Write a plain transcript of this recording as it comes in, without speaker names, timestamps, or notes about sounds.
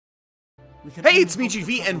Hey, it's me,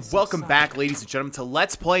 GV, and welcome back, ladies and gentlemen, to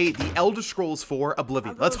Let's Play The Elder Scrolls 4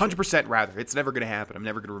 Oblivion. Let's 100% rather. It's never going to happen. I'm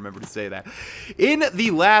never going to remember to say that. In the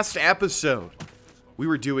last episode, we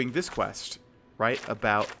were doing this quest, right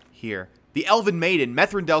about here. The Elven Maiden,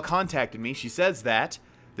 Methrindel, contacted me. She says that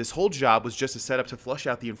this whole job was just a setup to flush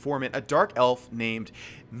out the informant, a dark elf named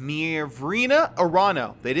Mirvrina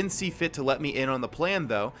Arano. They didn't see fit to let me in on the plan,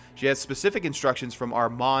 though. She has specific instructions from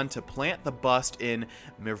Armand to plant the bust in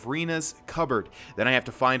Mirvrina's cupboard. Then I have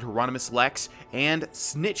to find Hieronymus Lex and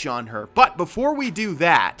snitch on her. But before we do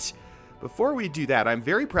that, I'm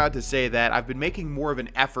very proud to say that I've been making more of an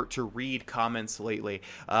effort to read comments lately.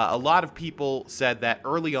 A lot of people said that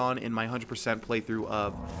early on in my 100% playthrough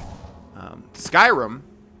of Skyrim,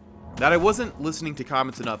 that I wasn't listening to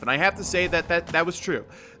comments enough, and I have to say that was true.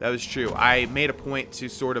 That was true. I made a point to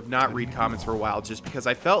sort of not read comments for a while, just because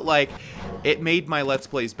I felt like it made my Let's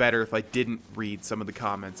Plays better if I didn't read some of the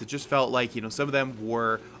comments. It just felt like, you know, some of them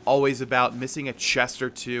were always about missing a chest or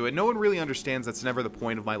two, and no one really understands that's never the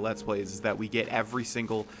point of my Let's Plays, is that we get every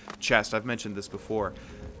single chest. I've mentioned this before.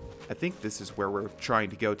 I think this is where we're trying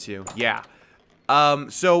to go to. Yeah.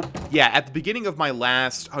 So, yeah, at the beginning of my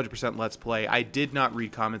last 100% Let's Play, I did not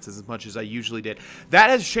read comments as much as I usually did. That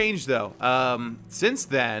has changed, though. Since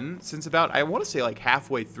then, since about, I want to say, like,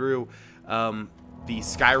 halfway through, the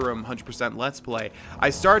Skyrim 100% Let's Play, I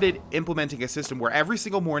started implementing a system where every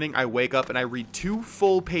single morning I wake up and I read 2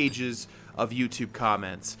 full pages of YouTube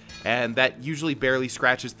comments. And that usually barely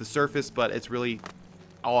scratches the surface, but it's really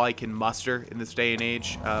all I can muster in this day and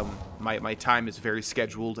age. My time is very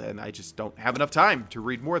scheduled, and I just don't have enough time to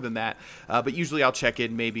read more than that. But usually I'll check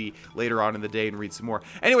in maybe later on in the day and read some more.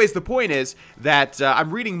 Anyways, the point is that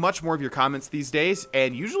I'm reading much more of your comments these days,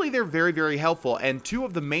 and usually they're very, very helpful. And 2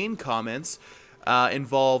 of the main comments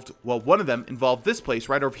involved, well, one of them involved this place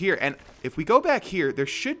right over here. And if we go back here, there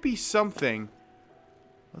should be something.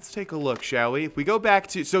 Let's take a look, shall we? If we go back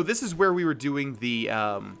to, so this is where we were doing the,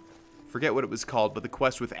 forget what it was called, but the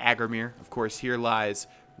quest with Agamir. Of course, here lies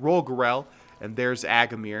Rolgarel, and there's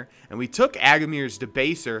Agamir. And we took Agamir's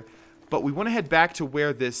debaser, but we want to head back to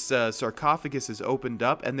where this sarcophagus is opened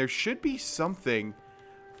up, and there should be something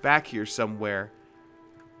back here somewhere.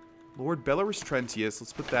 Lord Belarus Trentius,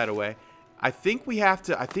 let's put that away. I think we have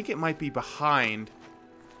to, I think it might be behind.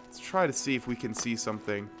 Let's try to see if we can see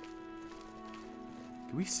something.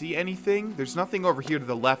 Do we see anything? There's nothing over here to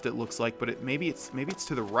the left, it looks like, but maybe it's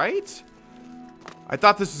to the right? I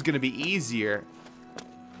thought this was going to be easier.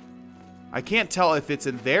 I can't tell if it's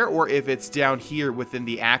in there or if it's down here within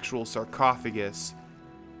the actual sarcophagus.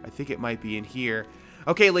 I think it might be in here.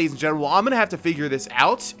 Okay, ladies and gentlemen, well, I'm going to have to figure this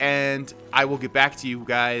out, and I will get back to you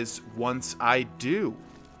guys once I do.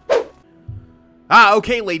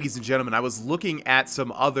 Okay, ladies and gentlemen, I was looking at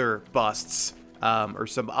some other busts, or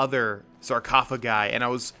some other sarcophagi, and I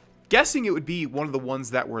was guessing it would be one of the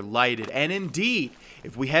ones that were lighted. And indeed,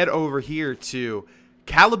 if we head over here to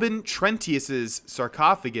Caliban Trentius's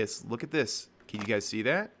sarcophagus, look at this. Can you guys see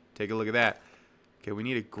that? Take a look at that. Okay, we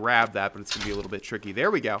need to grab that, but it's going to be a little bit tricky.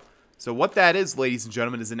 There we go. So what that is, ladies and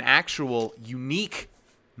gentlemen, is an actual unique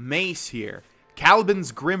mace here.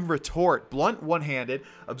 Caliban's Grim Retort. Blunt, one-handed.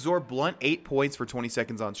 Absorb blunt, 8 points for 20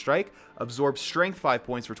 seconds on strike. Absorb strength, 5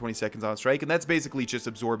 points for 20 seconds on strike. And that's basically just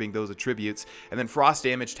absorbing those attributes. And then frost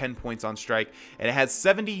damage, 10 points on strike. And it has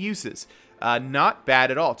 70 uses. Not bad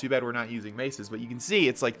at all. Too bad we're not using maces. But you can see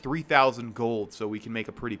it's like 3,000 gold, so we can make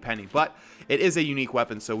a pretty penny. But it is a unique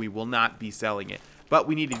weapon, so we will not be selling it. But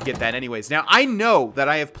we needed to get that anyways. Now, I know that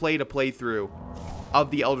I have played a playthrough of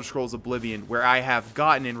the Elder Scrolls Oblivion where I have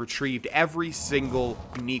gotten and retrieved every single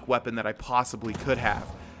unique weapon that I possibly could have.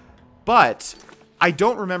 But I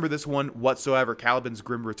don't remember this one whatsoever, Caliban's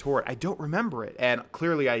Grim Retort. I don't remember it, and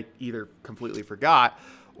clearly I either completely forgot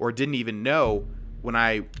or didn't even know when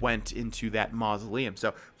I went into that mausoleum.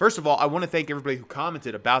 So, first of all, I want to thank everybody who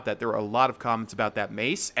commented about that. There were a lot of comments about that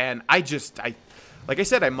mace, and like I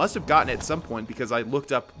said, I must have gotten it at some point because I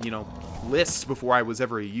looked up, you know, lists before I was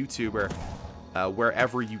ever a YouTuber, where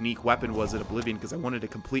every unique weapon was in Oblivion, because I wanted to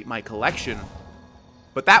complete my collection.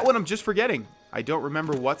 But that one I'm just forgetting. I don't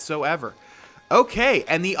remember whatsoever. Okay,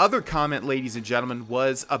 and the other comment, ladies and gentlemen,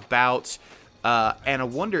 was about, and I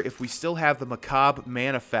wonder if we still have the Macabre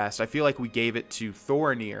Manifest. I feel like we gave it to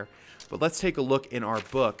Thorinir, but let's take a look in our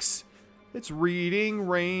books. It's Reading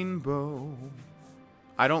Rainbow.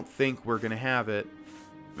 I don't think we're going to have it.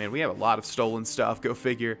 Man, we have a lot of stolen stuff, go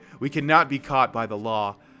figure. We cannot be caught by the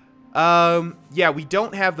law. Yeah, we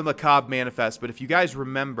don't have the Macabre Manifest, but if you guys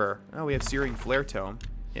remember... Oh, we have Searing Flare Tome.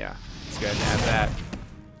 Yeah, let's go ahead and add that.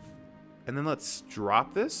 And then let's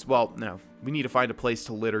drop this. Well, no. We need to find a place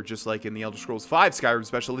to litter, just like in the Elder Scrolls V Skyrim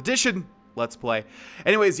Special Edition. Let's Play.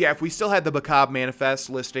 Anyways, yeah, if we still had the Macabre Manifest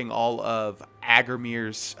listing all of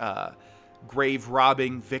Agramir's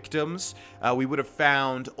grave-robbing victims, we would have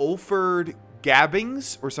found Ulford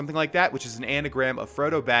Gabbings, or something like that, which is an anagram of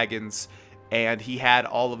Frodo Baggins, and he had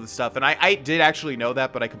all of the stuff. And I did actually know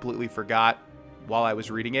that, but I completely forgot while I was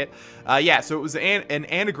reading it. Yeah, so it was an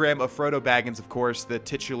anagram of Frodo Baggins, of course, the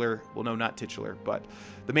titular, well, no, not titular, but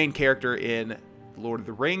the main character in Lord of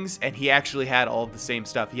the Rings, and he actually had all of the same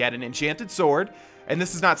stuff. He had an enchanted sword, and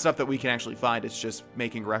this is not stuff that we can actually find, it's just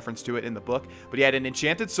making reference to it in the book, but he had an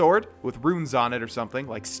enchanted sword with runes on it or something,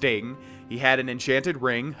 like Sting. He had an enchanted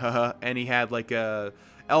ring, haha, and he had like a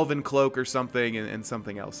elven cloak or something, and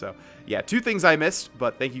something else. So yeah, 2 things I missed,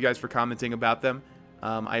 but thank you guys for commenting about them.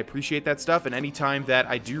 I appreciate that stuff, and anytime that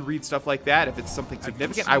I do read stuff like that, if it's something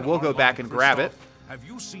significant, I will go back and grab it. Have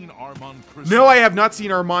you seen Armand Kristoff? No, I have not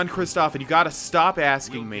seen Armand Kristoff, and you gotta stop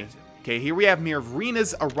asking me. Okay, here we have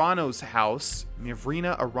Mirvrina Arano's house.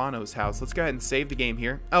 Mirvrina Arano's house. Let's go ahead and save the game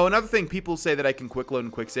here. Oh, another thing, people say that I can quick load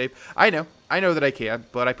and quick save. I know that I can,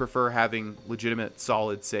 but I prefer having legitimate,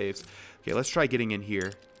 solid saves. Okay, let's try getting in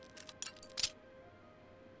here.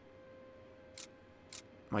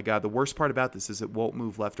 My God, the worst part about this is it won't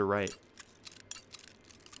move left or right.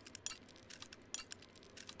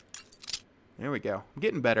 There we go. I'm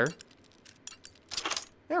getting better.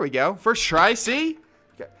 There we go. First try, see?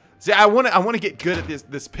 Okay. See, I want to get good at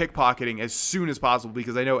this pickpocketing as soon as possible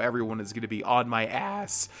because I know everyone is going to be on my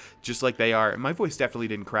ass just like they are. And my voice definitely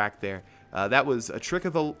didn't crack there. That was a trick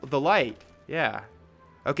of the light. Yeah.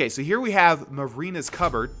 Okay, so here we have Mavrina's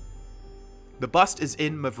cupboard. The bust is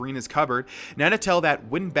in Mavrina's cupboard. Now to tell that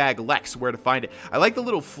windbag Lex where to find it. I like the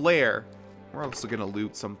little flare. We're also going to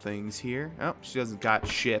loot some things here. Oh, she doesn't got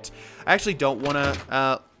shit. I actually don't want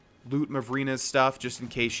to loot Mavrina's stuff just in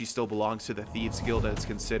case she still belongs to the Thieves Guild. It's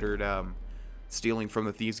considered stealing from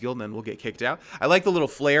the Thieves Guild, and then we'll get kicked out. I like the little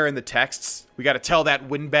flare in the texts. We got to tell that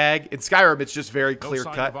windbag. In Skyrim, it's just very clear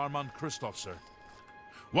cut. No sign of Armand Kristoff, sir.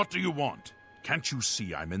 What do you want? Can't you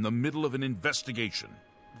see I'm in the middle of an investigation?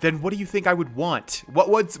 Then what do you think I would want? What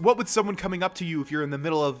would someone coming up to you if you're in the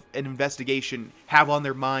middle of an investigation have on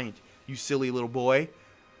their mind? You silly little boy.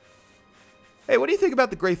 Hey, what do you think about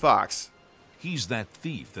the Grey Fox? He's that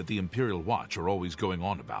thief that the Imperial Watch are always going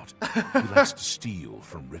on about. He likes to steal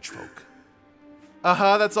from rich folk.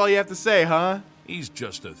 Uh-huh, that's all you have to say, huh? He's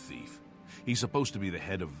just a thief. He's supposed to be the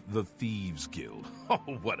head of the Thieves Guild. Oh,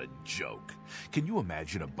 what a joke. Can you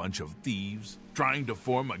imagine a bunch of thieves trying to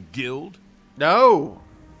form a guild? No,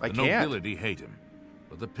 I can't. The nobility hate him,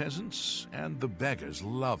 but the peasants and the beggars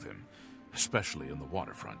love him, especially in the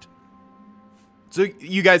waterfront. So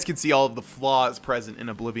you guys can see all of the flaws present in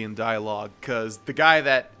Oblivion dialogue, because the guy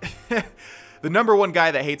that, the #1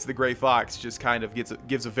 guy that hates the Grey Fox just kind of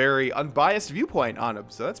gives a very unbiased viewpoint on him.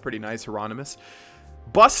 So that's pretty nice, Hieronymus.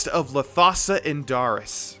 Bust of Lathasa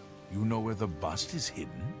Indaris. You know where the bust is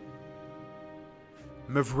hidden?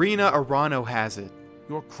 Mavrina Arano has it.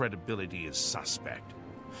 Your credibility is suspect.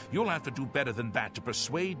 You'll have to do better than that to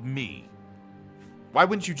persuade me. Why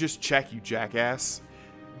wouldn't you just check, you jackass?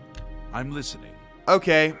 I'm listening.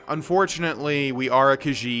 Okay, unfortunately, we are a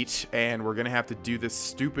Khajiit, and we're going to have to do this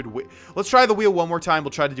stupid wheel. Let's try the wheel one more time.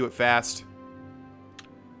 We'll try to do it fast.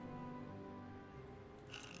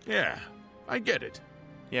 Yeah, I get it.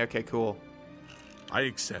 Yeah, okay, cool. I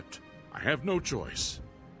accept. I have no choice.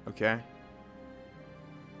 Okay.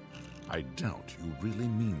 I doubt you really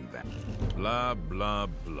mean that. Blah, blah,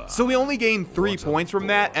 blah. So we only gained 3 points from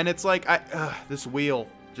that, and it's like, this wheel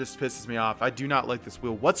just pisses me off. I do not like this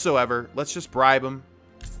wheel whatsoever. Let's just bribe him.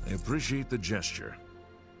 I appreciate the gesture.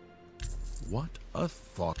 What a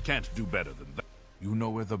thought. Can't do better than that. You know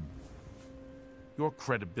where your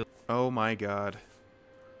credibility. Oh my God.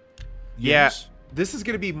 Yes. Yeah, this is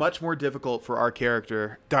going to be much more difficult for our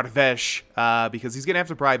character, Dar'Vesh, because he's going to have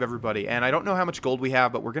to bribe everybody. And I don't know how much gold we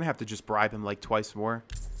have, but we're going to have to just bribe him like twice more.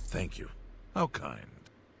 Thank you. How kind.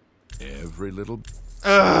 Every little...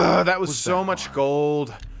 that was so much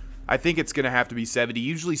gold. I think it's going to have to be 70.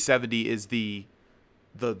 Usually 70 is the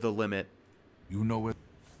limit. You know it.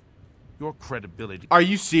 Your credibility. Are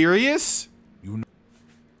you serious? You know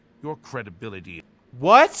your credibility.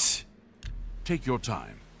 What? Take your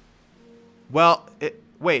time. Well,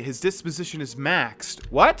 wait, his disposition is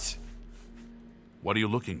maxed. What? What are you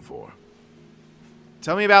looking for?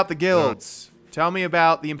 Tell me about the guilds. Tell me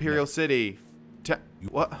about the Imperial City.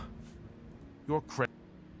 What? Your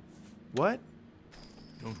What?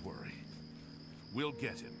 Don't worry. We'll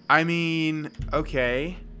get him. I mean,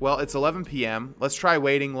 okay. Well, it's 11 p.m. Let's try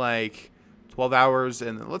waiting like 12 hours,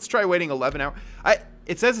 and let's try waiting 11 hours.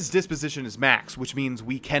 it says his disposition is max, which means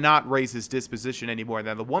we cannot raise his disposition anymore.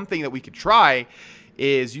 Now, the one thing that we could try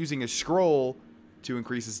is using a scroll to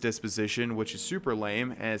increase his disposition, which is super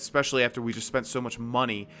lame, and especially after we just spent so much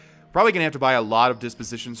money. Probably gonna have to buy a lot of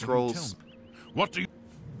disposition scrolls. What do you...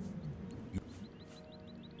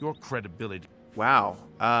 Your credibility... Wow.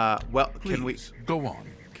 Well, Please, can we... go on.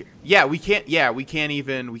 Yeah, we can't... Yeah, we can't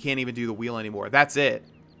even do the wheel anymore. That's it.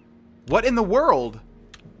 What in the world?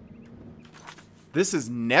 This has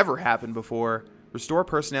never happened before. Restore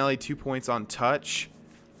personality 2 points on touch.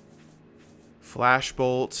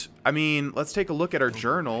 Flashbolt. I mean, let's take a look at our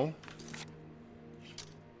journal.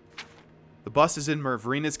 The bus is in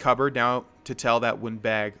Mervrina's cupboard now to tell that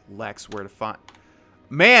windbag Lex where to find.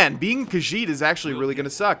 Man, being Khajiit is actually really going to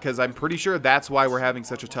suck because I'm pretty sure that's why we're having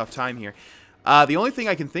such a tough time here. The only thing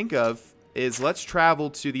I can think of is let's travel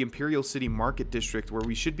to the Imperial City Market District where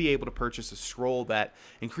we should be able to purchase a scroll that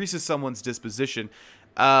increases someone's disposition,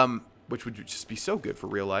 which would just be so good for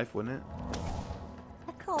real life, wouldn't it?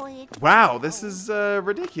 Wow, this is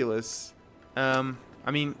ridiculous. I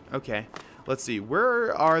mean, okay. Let's see.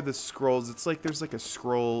 Where are the scrolls? It's like there's like a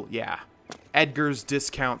scroll. Yeah. Edgar's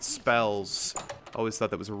Discount Spells. Always thought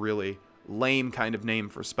that was a really lame kind of name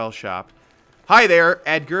for a spell shop. Hi there,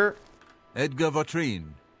 Edgar. Edgar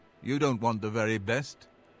Vatrine. You don't want the very best.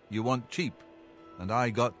 You want cheap. And I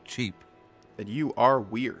got cheap. And you are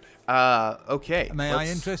weird. Okay. May I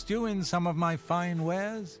interest you in some of my fine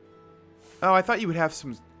wares? Oh, I thought you would have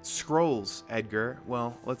some scrolls, Edgar.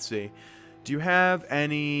 Well, let's see. Do you have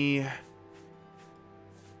any...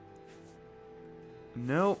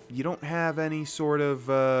 No, you don't have any sort of,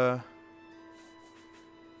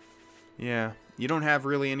 yeah, you don't have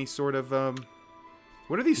really any sort of,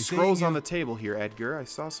 what are these scrolls on the table here, Edgar? I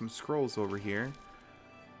saw some scrolls over here.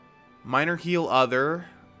 Minor Heal Other,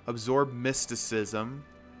 Absorb Mysticism,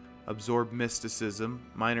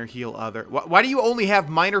 Minor Heal Other. Why do you only have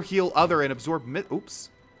Minor Heal Other and Absorb Oops.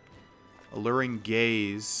 Alluring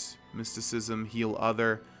Gaze, Mysticism, Heal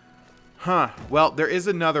Other. Huh. Well, there is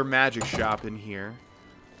another magic shop in here.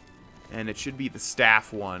 And it should be the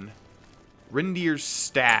staff one. Rindir's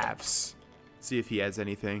Staffs. Let's see if he has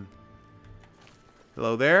anything.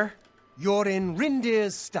 Hello there? You're in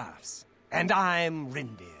Rindir's Staffs. And I'm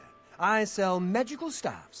Rindir. I sell magical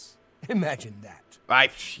staffs. Imagine that.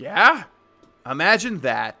 Yeah? Imagine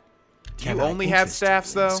that. Do you Can I only have interest you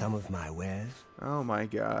staffs, in though? Some of my wares. Oh, my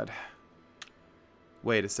God.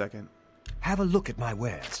 Wait a second. Have a look at my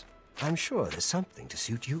wares. I'm sure there's something to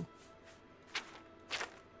suit you.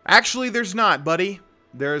 Actually, there's not, buddy.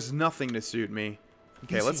 There's nothing to suit me.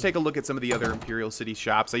 Okay, let's take a look at some of the other Imperial City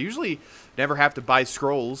shops. I usually never have to buy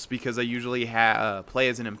scrolls because I usually play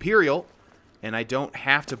as an Imperial. And I don't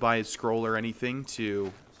have to buy a scroll or anything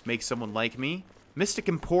to make someone like me. Mystic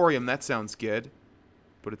Emporium, that sounds good.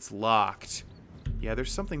 But it's locked. Yeah,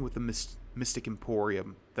 there's something with the Mystic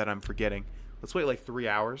Emporium that I'm forgetting. Let's wait like 3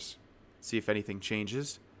 hours. See if anything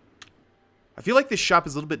changes. I feel like this shop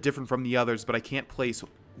is a little bit different from the others, but I can't place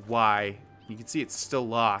why. You can see it's still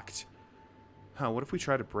locked. Huh, what if we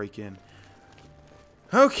try to break in?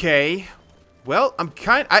 Okay. Well,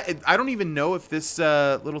 I don't even know if this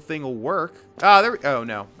little thing will work. Oh,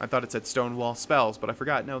 no. I thought it said Stonewall Spells, but I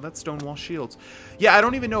forgot. No, that's Stonewall Shields. Yeah, I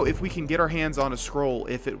don't even know if we can get our hands on a scroll,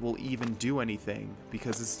 if it will even do anything,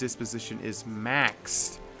 because its disposition is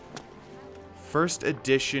maxed. First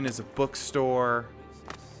edition is a bookstore.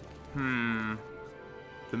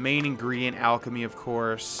 The main ingredient, alchemy, of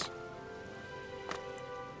course.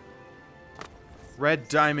 Red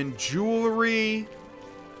diamond jewelry.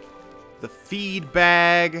 The feed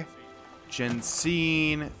bag.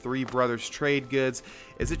 Jensine. Three Brothers trade goods.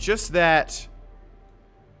 Is it just that...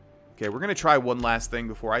 Okay, we're going to try one last thing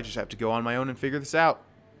before I just have to go on my own and figure this out.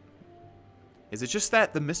 Is it just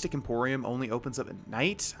that the Mystic Emporium only opens up at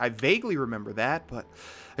night? I vaguely remember that, but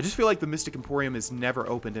I just feel like the Mystic Emporium is never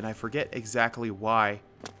opened, and I forget exactly why.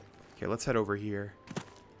 Okay, let's head over here.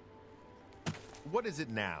 What is it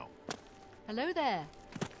now? Hello there.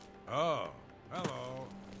 Oh, hello.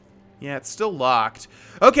 Yeah, it's still locked.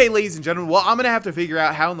 Okay, ladies and gentlemen, well, I'm going to have to figure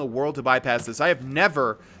out how in the world to bypass this. I have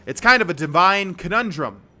never... It's kind of a divine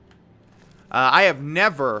conundrum. I have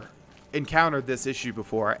never encountered this issue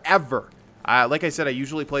before, ever. Like I said, I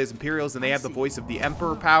usually play as Imperials, and they have the voice of the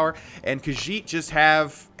Emperor power, and Khajiit just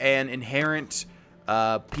have an inherent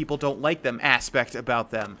people don't like them aspect about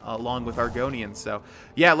them, along with Argonians. So,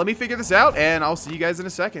 yeah, let me figure this out, and I'll see you guys in a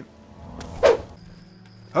second.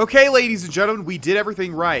 Okay, ladies and gentlemen, we did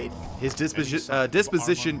everything right. His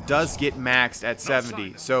disposition does get maxed at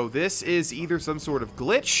 70, so this is either some sort of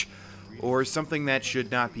glitch or something that should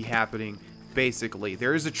not be happening. basically.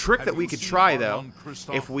 There is a trick that we could try, though.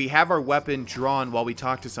 If we have our weapon drawn while we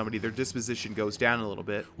talk to somebody, their disposition goes down a little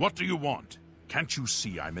bit. What do you want? Can't you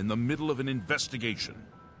see I'm in the middle of an investigation?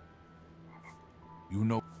 You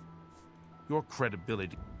know your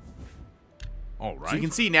credibility. All right. So you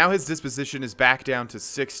can see now his disposition is back down to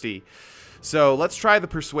 60. So let's try the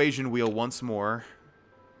persuasion wheel once more.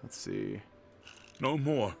 Let's see. No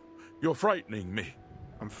more. You're frightening me.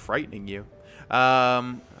 I'm frightening you.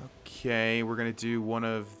 Okay, we're going to do one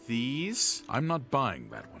of these. I'm not buying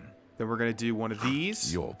that one. Then we're going to do one of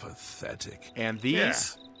these. You're pathetic. And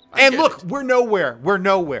these. Yeah, and look, we're nowhere. We're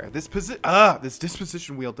nowhere. This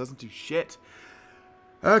disposition wheel doesn't do shit.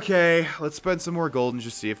 Okay, let's spend some more gold and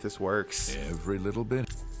just see if this works. Every little bit.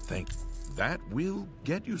 Think that will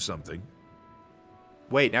get you something.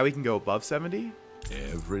 Wait, now we can go above 70?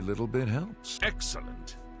 Every little bit helps.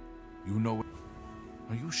 Excellent. You know,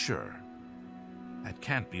 are you sure? That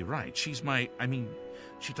can't be right. She's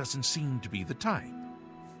she doesn't seem to be the type.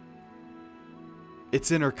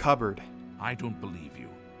 It's in her cupboard. I don't believe you,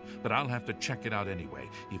 but I'll have to check it out anyway.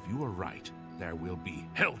 If you are right, there will be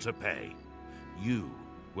hell to pay. You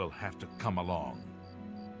will have to come along.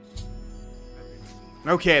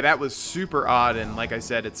 Okay, that was super odd, and like I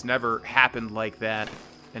said, it's never happened like that.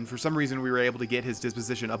 And for some reason, we were able to get his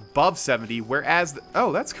disposition above 70, whereas...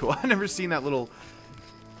 oh, that's cool. I've never seen that little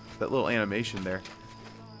animation there.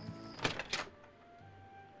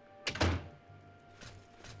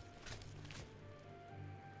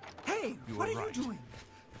 Hey, what are you doing?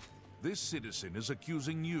 This citizen is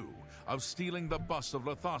accusing you of stealing the bust of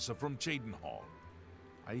Lathasa from Cheydinhal.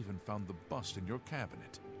 I even found the bust in your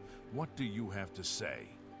cabinet. What do you have to say?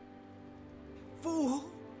 Fool!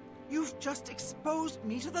 You've just exposed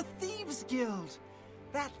me to the Thieves Guild.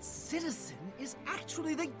 That citizen is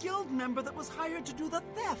actually the guild member that was hired to do the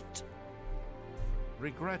theft.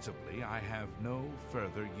 Regrettably, I have no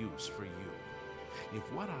further use for you. If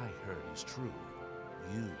what I heard is true,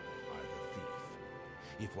 you are the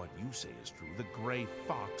thief. If what you say is true, the Grey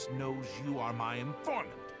Fox knows you are my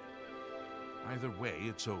informant. Either way,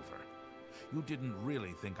 it's over. You didn't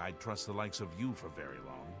really think I'd trust the likes of you for very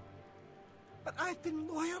long. But I've been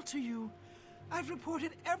loyal to you. I've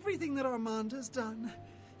reported everything that Armand has done.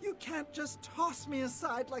 You can't just toss me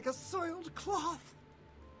aside like a soiled cloth.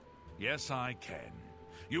 Yes, I can.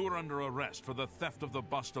 You are under arrest for the theft of the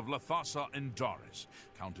bust of Lathasa and Doris,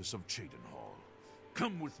 Countess of Cheydinhal.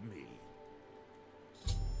 Come with me.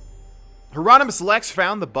 Hieronymus Lex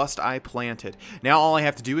found the bust I planted. Now all I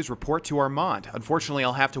have to do is report to Armand. Unfortunately,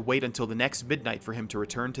 I'll have to wait until the next midnight for him to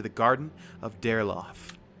return to the Garden of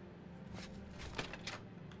Dar'Vesh.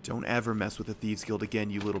 Don't ever mess with the Thieves Guild again,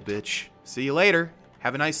 you little bitch. See you later.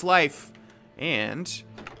 Have a nice life. And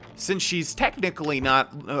since she's technically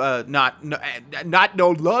not no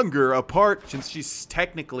longer a part, since she's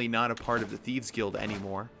technically not a part of the Thieves Guild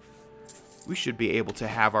anymore, we should be able to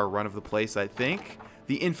have our run of the place, I think.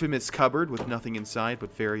 The infamous cupboard with nothing inside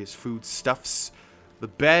but various foodstuffs. The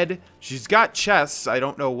bed. She's got chests. I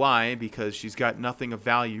don't know why, because she's got nothing of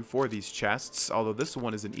value for these chests. Although this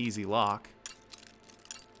one is an easy lock.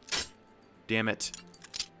 Damn it.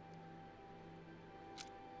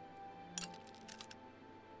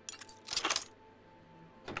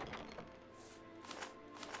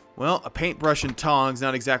 Well, a paintbrush and tongs.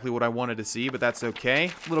 Not exactly what I wanted to see, but that's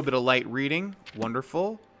okay. A little bit of light reading.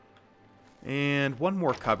 Wonderful. And one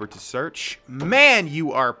more cupboard to search. Man,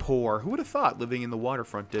 you are poor. Who would have thought, living in the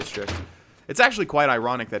waterfront district? It's actually quite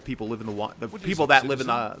ironic that people live in the people that live in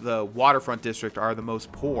the waterfront district are the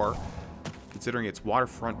most poor, considering it's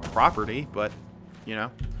waterfront property. But you know,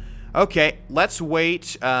 okay. Let's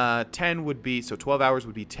wait. 10 would be, so 12 hours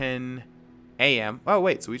would be 10 a.m. Oh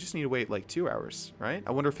wait, so we just need to wait like 2 hours, right?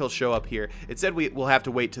 I wonder if he'll show up here. It said we'll have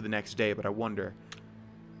to wait till the next day, but I wonder.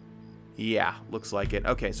 Yeah, looks like it.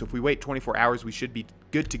 Okay, so if we wait 24 hours, we should be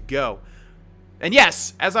good to go. And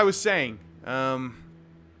yes, as I was saying,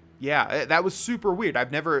 yeah, that was super weird.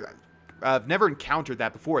 I've never encountered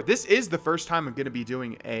that before. This is the first time I'm going to be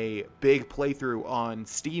doing a big playthrough on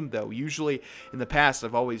Steam, though. Usually, in the past,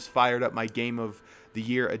 I've always fired up my Game of the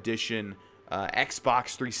Year edition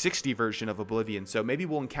Xbox 360 version of Oblivion, so maybe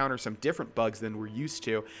we'll encounter some different bugs than we're used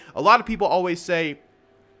to. A lot of people always say,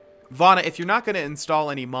 Vana, if you're not going to install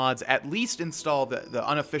any mods, at least install the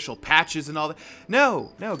unofficial patches and all that.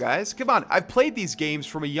 No, guys, come on. I've played these games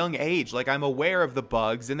from a young age. Like, I'm aware of the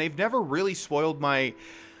bugs, and they've never really spoiled my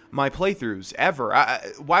playthroughs, ever.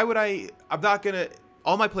 Why would I... I'm not going to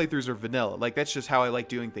all my playthroughs are vanilla. Like, that's just how I like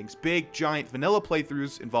doing things. Big, giant vanilla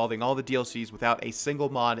playthroughs involving all the DLCs without a single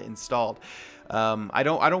mod installed. I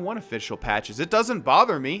don't want official patches. It doesn't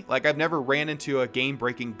bother me. Like, I've never ran into a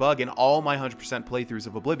game-breaking bug in all my 100% playthroughs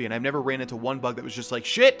of Oblivion. I've never ran into one bug that was just like,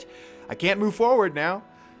 shit, I can't move forward now.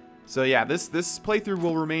 So yeah, this playthrough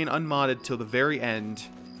will remain unmodded till the very end.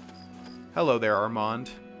 Hello there,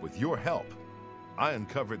 Armand. With your help, I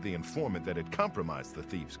uncovered the informant that had compromised the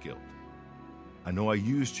Thieves Guild. I know I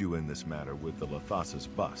used you in this matter with the Lathasa's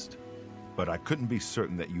bust, but I couldn't be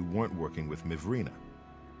certain that you weren't working with Mivrina.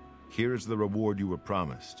 Here's the reward you were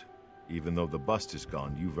promised. Even though the bust is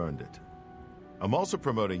gone, you've earned it. I'm also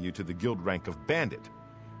promoting you to the guild rank of Bandit,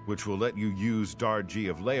 which will let you use Dar'Vesh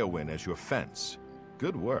of Leowin as your fence.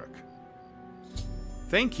 Good work.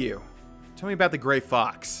 Thank you. Tell me about the Gray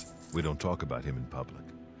Fox. We don't talk about him in public.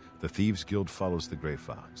 The Thieves Guild follows the Gray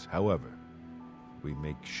Fox. However, we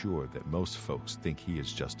make sure that most folks think he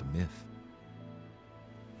is just a myth.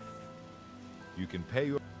 You can pay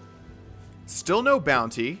your... Still no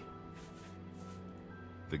bounty.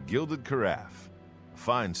 The Gilded Carafe. A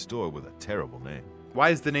fine store with a terrible name.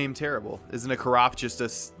 Why is the name terrible? Isn't a carafe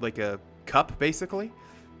just like a cup, basically?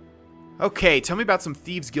 Okay, tell me about some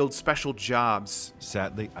Thieves Guild special jobs.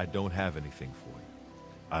 Sadly, I don't have anything for you.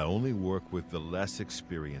 I only work with the less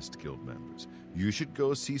experienced guild members. You should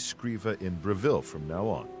go see Skriva in Breville from now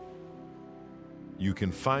on. You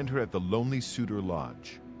can find her at the Lonely Suitor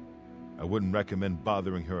Lodge. I wouldn't recommend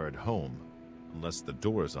bothering her at home unless the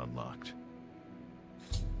door is unlocked.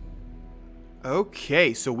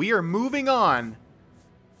 Okay, so we are moving on.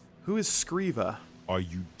 Who is Skriva? Are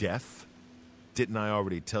you deaf? Didn't I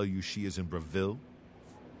already tell you she is in Breville?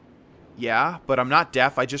 Yeah, but I'm not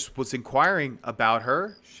deaf. I just was inquiring about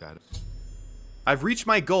her. Shut up. I've reached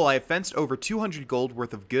my goal. I have fenced over 200 gold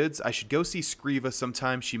worth of goods. I should go see Skriva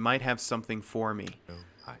sometime. She might have something for me.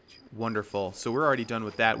 Wonderful. So we're already done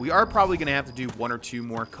with that. We are probably going to have to do one or two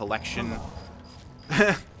more collection.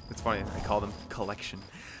 It's funny. I call them collection.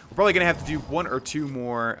 We're probably going to have to do one or two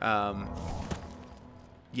more,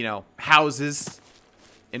 you know, houses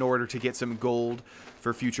in order to get some gold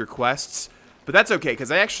for future quests. But that's okay,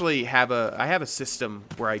 because I actually have a system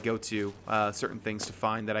where I go to certain things to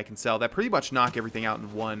find that I can sell that pretty much knock everything out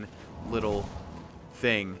in one little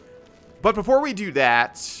thing. But before we do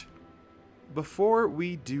that,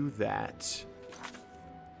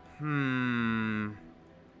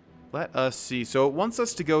 let us see. So it wants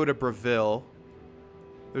us to go to Breville.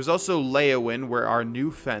 There's also Leowin, where our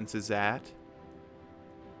new fence is at.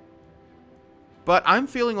 But I'm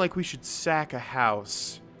feeling like we should sack a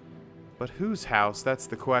house. But whose house? That's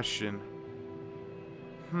the question.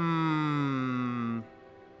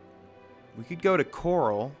 We could go to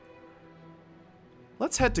Coral.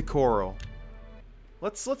 Let's head to Coral.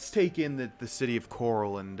 Let's take in the city of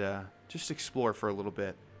Coral and just explore for a little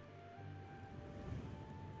bit.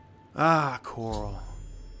 Ah, Coral.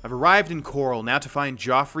 I've arrived in Coral, now to find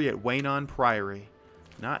Joffrey at Waynon Priory.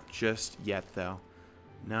 Not just yet, though.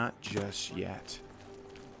 Not just yet.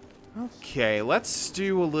 Okay, let's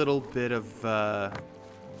do a little bit of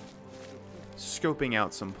scoping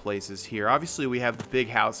out some places here. Obviously, we have the big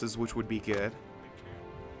houses, which would be good.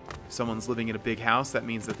 If someone's living in a big house, that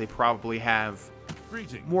means that they probably have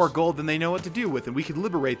more gold than they know what to do with, and we could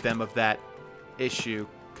liberate them of that issue,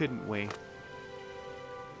 couldn't we?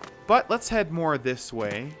 But let's head more this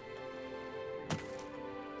way.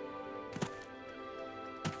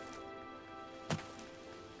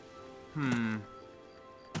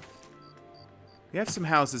 We have some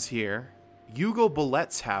houses here. Yugal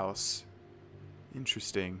Ballet's house.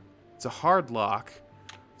 Interesting. It's a hard lock.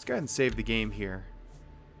 Let's go ahead and save the game here.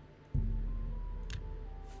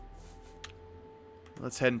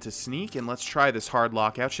 Let's head into Sneak and let's try this hard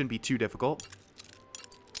lock out. Shouldn't be too difficult.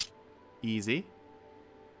 Easy.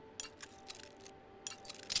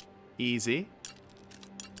 Easy.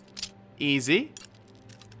 Easy.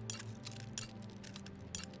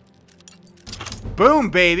 Boom,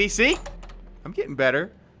 baby. See? I'm getting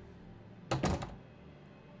better.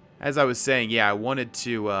 As I was saying, yeah, I wanted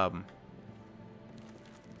to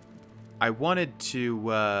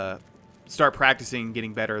start practicing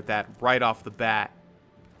getting better at that right off the bat.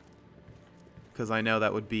 Because I know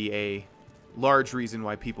that would be a large reason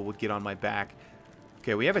why people would get on my back.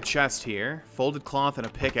 Okay, we have a chest here. Folded cloth and a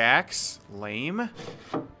pickaxe. Lame.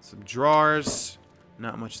 Some drawers.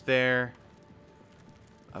 Not much there.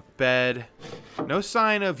 A bed. No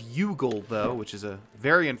sign of Yugal, though, which is a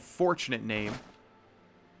very unfortunate name.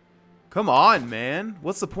 Come on, man.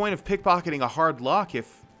 What's the point of pickpocketing a hard lock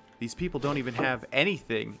if these people don't even have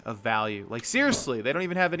anything of value? Like, seriously, they don't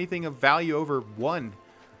even have anything of value over 1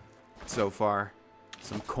 so far.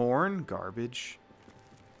 Some corn, garbage.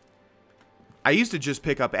 I used to just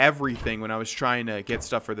pick up everything when I was trying to get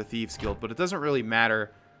stuff for the Thieves Guild, but it doesn't really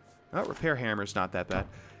matter. Oh, repair hammer's not that bad.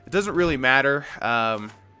 It doesn't really matter,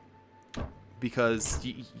 because,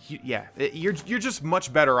 you're just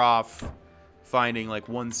much better off finding, like,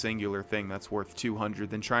 one singular thing that's worth 200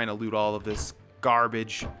 than trying to loot all of this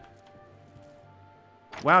garbage.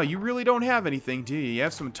 Wow, you really don't have anything, do you? You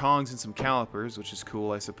have some tongs and some calipers, which is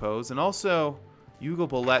cool, I suppose. And also, Yugal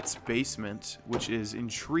Bolet's basement, which is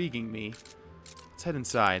intriguing me. Let's head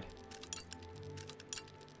inside.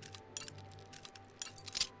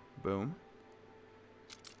 Boom.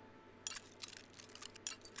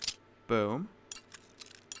 Boom.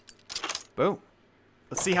 Boom.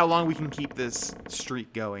 Let's see how long we can keep this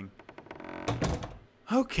streak going.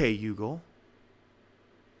 Okay, Yugal.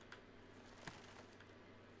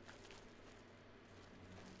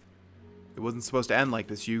 It wasn't supposed to end like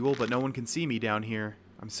this, Yugal, but no one can see me down here.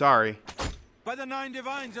 I'm sorry. By the Nine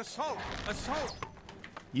Divines, assault! Assault!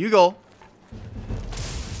 Yugal.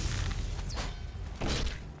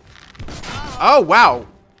 Oh, wow.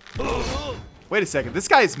 Wait a second. This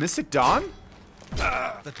guy is Mystic Dawn?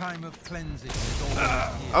 The time of cleansing is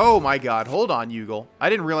almost here. Oh my god. Hold on, Yugal. I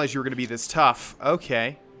didn't realize you were going to be this tough.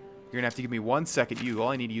 Okay. You're going to have to give me 1 second, Yugal.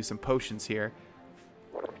 I need to use some potions here.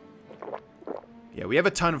 Yeah, we have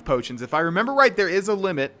a ton of potions. If I remember right, there is a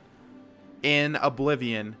limit in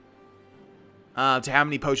Oblivion to how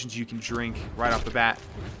many potions you can drink right off the bat.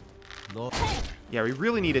 Lord. Yeah, we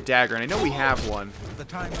really need a dagger, and I know we have one. The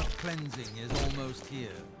time of cleansing is almost here.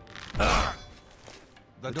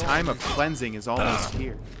 The time of cleansing is almost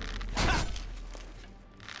here.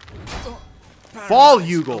 Fall,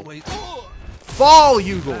 Yugal! Fall,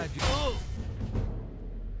 Yugal!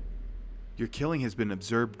 Your killing has been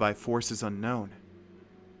observed by forces unknown.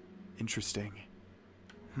 Interesting.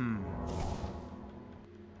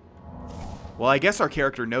 Well, I guess our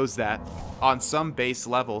character knows that on some base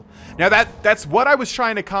level. Now, that's what I was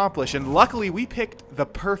trying to accomplish, and luckily we picked the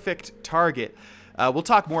perfect target. We'll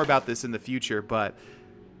talk more about this in the future, but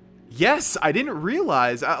yes, I didn't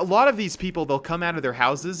realize. A lot of these people, they'll come out of their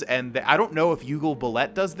houses, and I don't know if Yugal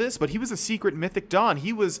Bolet does this, but he was a secret Mythic Dawn.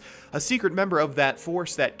 He was a secret member of that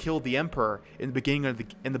force that killed the Emperor in the beginning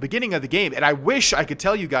of the game, and I wish I could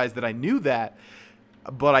tell you guys that I knew that,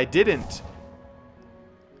 but I didn't.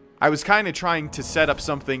 I was kind of trying to set up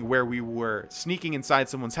something where we were sneaking inside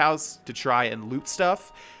someone's house to try and loot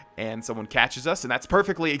stuff, and someone catches us, and that's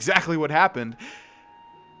perfectly exactly what happened.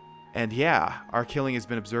 And yeah, our killing has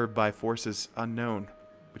been observed by forces unknown,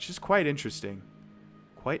 which is quite interesting.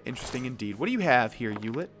 Quite interesting indeed. What do you have here,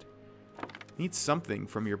 Hewlett? Need something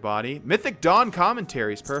from your body. Mythic Dawn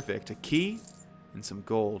commentaries, perfect. A key and some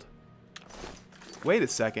gold. Wait a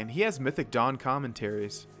second, he has Mythic Dawn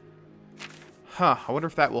commentaries. Huh, I wonder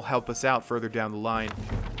if that will help us out further down the line.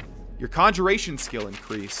 Your conjuration skill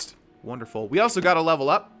increased. Wonderful. We also got a level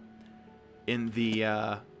up in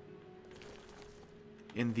the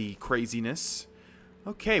craziness.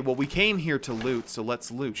 Okay, well, we came here to loot, so let's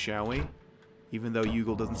loot, shall we? Even though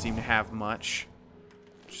Yugal doesn't seem to have much.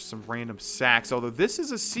 Just some random sacks. Although this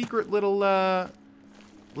is a secret little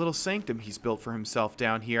sanctum he's built for himself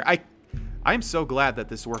down here. I'm so glad that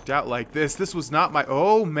this worked out like this. This was not my...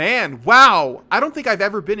 Oh, man. Wow. I don't think I've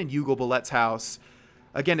ever been in Yugal Bolet's house.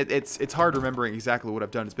 Again, it's hard remembering exactly what I've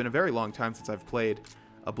done. It's been a very long time since I've played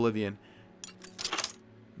Oblivion.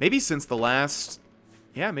 Maybe since the last...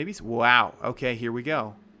 Yeah, maybe... Wow. Okay, here we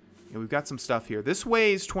go. Yeah, we've got some stuff here. This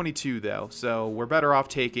weighs 22, though, so we're better off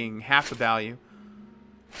taking half the value.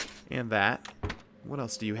 And that. What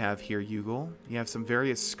else do you have here, Yugal? You have some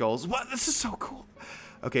various skulls. What? This is so cool.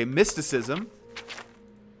 Okay, mysticism.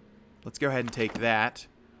 Let's go ahead and take that.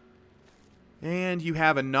 And you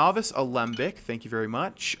have a novice alembic. Thank you very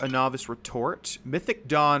much. A novice retort. Mythic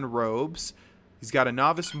Dawn robes. He's got a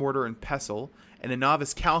novice mortar and pestle. And a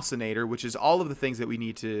novice calcinator, which is all of the things that we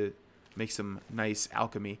need to make some nice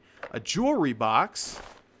alchemy. A jewelry box.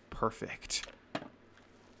 Perfect.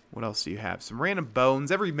 What else do you have? Some random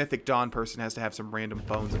bones. Every Mythic Dawn person has to have some random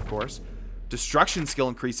bones, of course. Destruction skill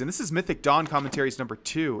increase. And this is Mythic Dawn commentaries number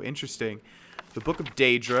 2. Interesting. The Book of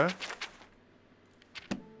Daedra.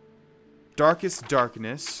 Darkest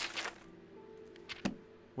Darkness.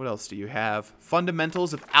 What else do you have?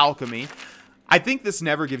 Fundamentals of Alchemy. I think this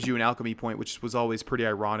never gives you an alchemy point, which was always pretty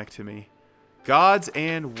ironic to me. Gods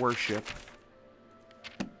and Worship.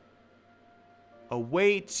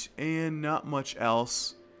 Await and not much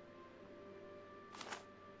else.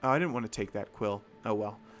 Oh, I didn't want to take that quill. Oh,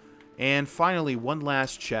 well. And finally, one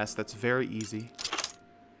last chest that's very easy.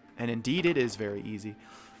 And indeed, it is very easy.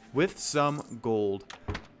 With some gold.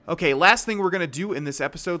 Okay, last thing we're going to do in this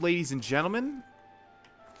episode, ladies and gentlemen.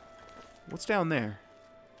 What's down there?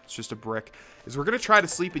 It's just a brick. Is we're going to try to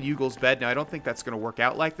sleep in Yugel's bed. Now, I don't think that's going to work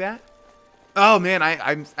out like that. Oh, man,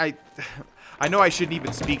 I know I shouldn't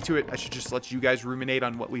even speak to it. I should just let you guys ruminate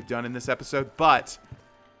on what we've done in this episode. But,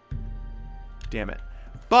 damn it.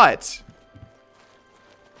 But,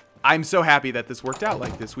 I'm so happy that this worked out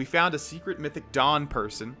like this. We found a secret Mythic Dawn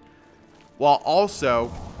person, while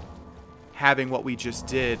also having what we just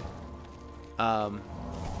did,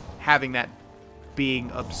 having that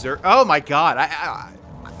being observed. Oh my god,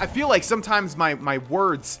 I feel like sometimes my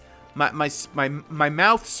words, my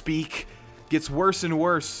mouth speak gets worse and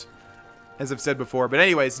worse, as I've said before. But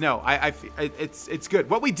anyways, no, it's good.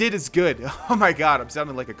 What we did is good. Oh my god, I'm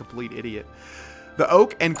sounding like a complete idiot. The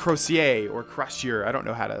Oak and Crocier, or Crocier, I don't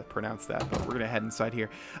know how to pronounce that, but we're gonna head inside here.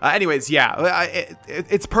 Anyways, yeah,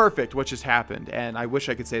 it's perfect what just happened, and I wish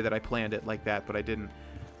I could say that I planned it like that, but I didn't.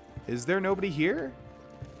 Is there nobody here?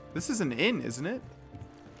 This is an inn, isn't it?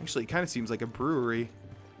 Actually, it kind of seems like a brewery.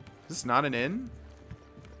 Is this not an inn?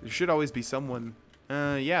 There should always be someone.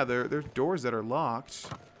 Yeah, there are doors that are locked,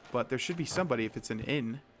 but there should be somebody if it's an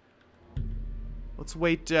inn. Let's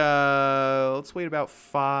wait about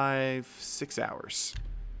 5-6 hours.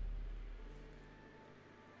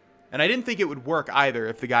 And I didn't think it would work either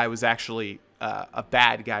if the guy was actually a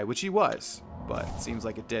bad guy, which he was, but it seems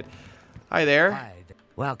like it did. Hi there. Hi.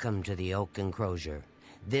 Welcome to the Oak and Crosier.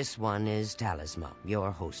 This one is Talisma,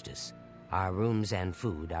 your hostess. Our rooms and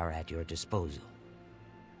food are at your disposal.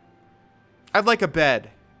 I'd like a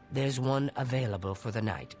bed. There's one available for the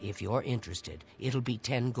night. If you're interested, it'll be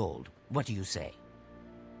 10 gold. What do you say?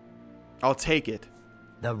 I'll take it.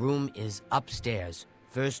 The room is upstairs,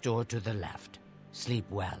 first door to the left. Sleep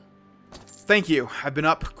well. Thank you. I've been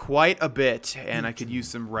up quite a bit, and I could use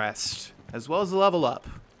some rest, as well as a level up.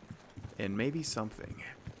 And maybe something.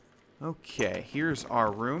 Okay, here's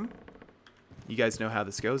our room. You guys know how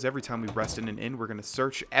this goes. Every time we rest in an inn, we're going to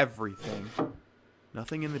search everything.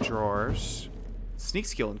 Nothing in the drawers. Sneak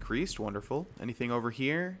skill increased. Wonderful. Anything over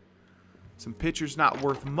here? Some pictures not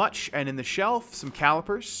worth much. And in the shelf, some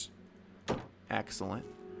calipers. Excellent.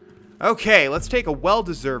 Okay, let's take a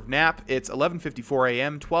well-deserved nap. It's 11:54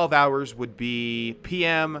 a.m. 12 hours would be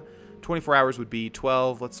p.m. 24 hours would be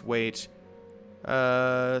 12. Let's wait.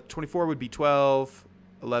 24 would be 12.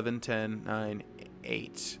 11, 10, 9,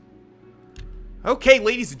 8. Okay,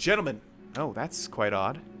 ladies and gentlemen. Oh, that's quite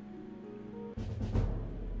odd.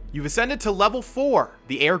 You've ascended to level 4.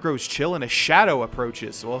 The air grows chill and a shadow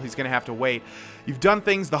approaches. Well, he's going to have to wait. You've done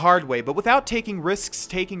things the hard way, but without taking risks,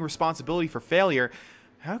 taking responsibility for failure,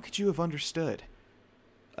 how could you have understood?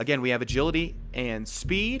 Again, we have agility and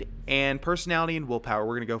speed and personality and willpower.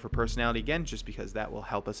 We're going to go for personality again just because that will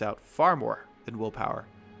help us out far more than willpower.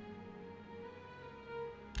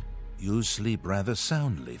 You sleep rather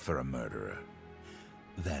soundly for a murderer.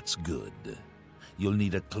 That's good. You'll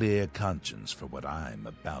need a clear conscience for what I'm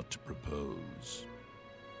about to propose.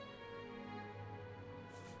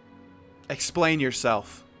 Explain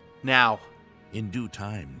yourself. Now. In due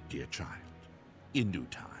time, dear child. In due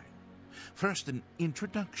time. First, an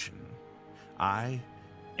introduction. I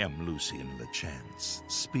am Lucien Lechance,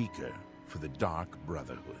 speaker for the Dark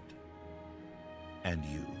Brotherhood. And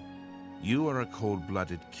you are a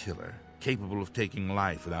cold-blooded killer, capable of taking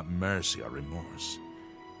life without mercy or remorse.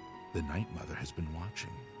 The Night Mother has been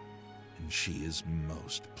watching, and she is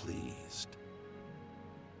most pleased.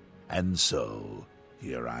 And so,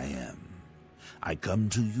 here I am. I come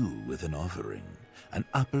to you with an offering, an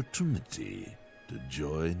opportunity to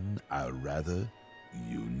join our rather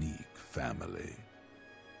unique family.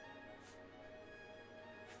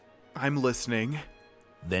 I'm listening.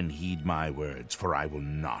 Then heed my words, for I will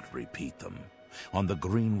not repeat them. On the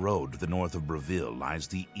green road to the north of Breville lies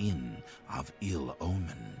the Inn of Ill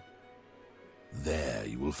Omen. There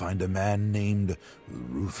you will find a man named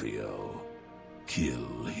Rufio.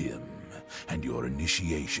 Kill him, and your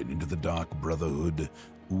initiation into the Dark Brotherhood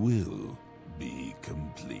will be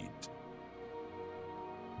complete.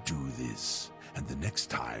 Do this, and the next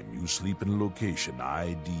time you sleep in a location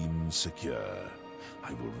I deem secure,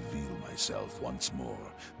 I will reveal myself once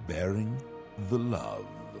more, bearing the love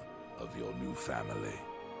of your new family.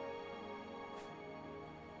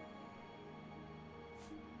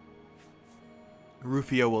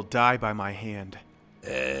 Rufio will die by my hand.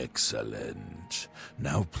 Excellent.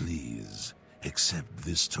 Now please, accept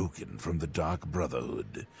this token from the Dark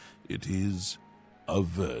Brotherhood. It is a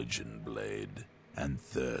virgin blade and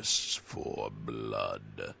thirsts for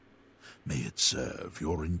blood. May it serve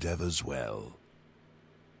your endeavors well.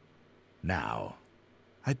 Now,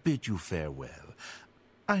 I bid you farewell.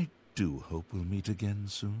 I do hope we'll meet again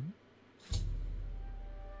soon.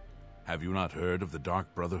 Have you not heard of the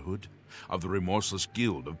Dark Brotherhood? Of the remorseless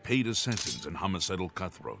guild of paid assassins and homicidal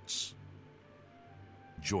cutthroats?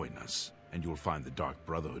 Join us, and you'll find the Dark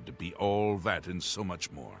Brotherhood to be all that and so much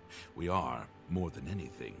more. We are, more than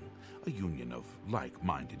anything, a union of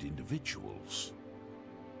like-minded individuals.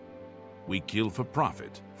 We kill for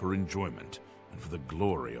profit, for enjoyment, and for the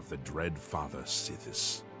glory of the dread Father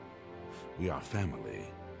Sithis. We are family,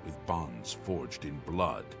 with bonds forged in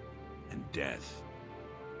blood and death.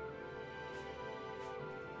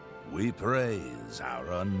 We praise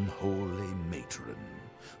our unholy matron.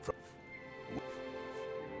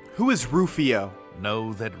 Who is Rufio?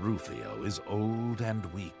 Know that Rufio is old and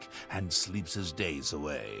weak and sleeps his days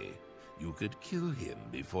away. You could kill him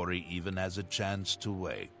before he even has a chance to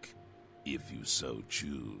wake, if you so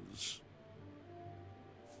choose.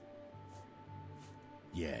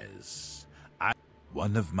 Yes,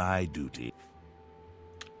 one of my duties.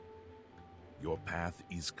 Your path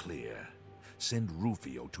is clear. Send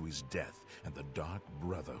Rufio to his death, and the Dark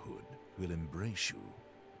Brotherhood will embrace you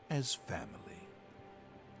as family.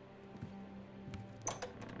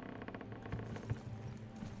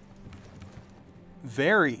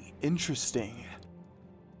 Very interesting.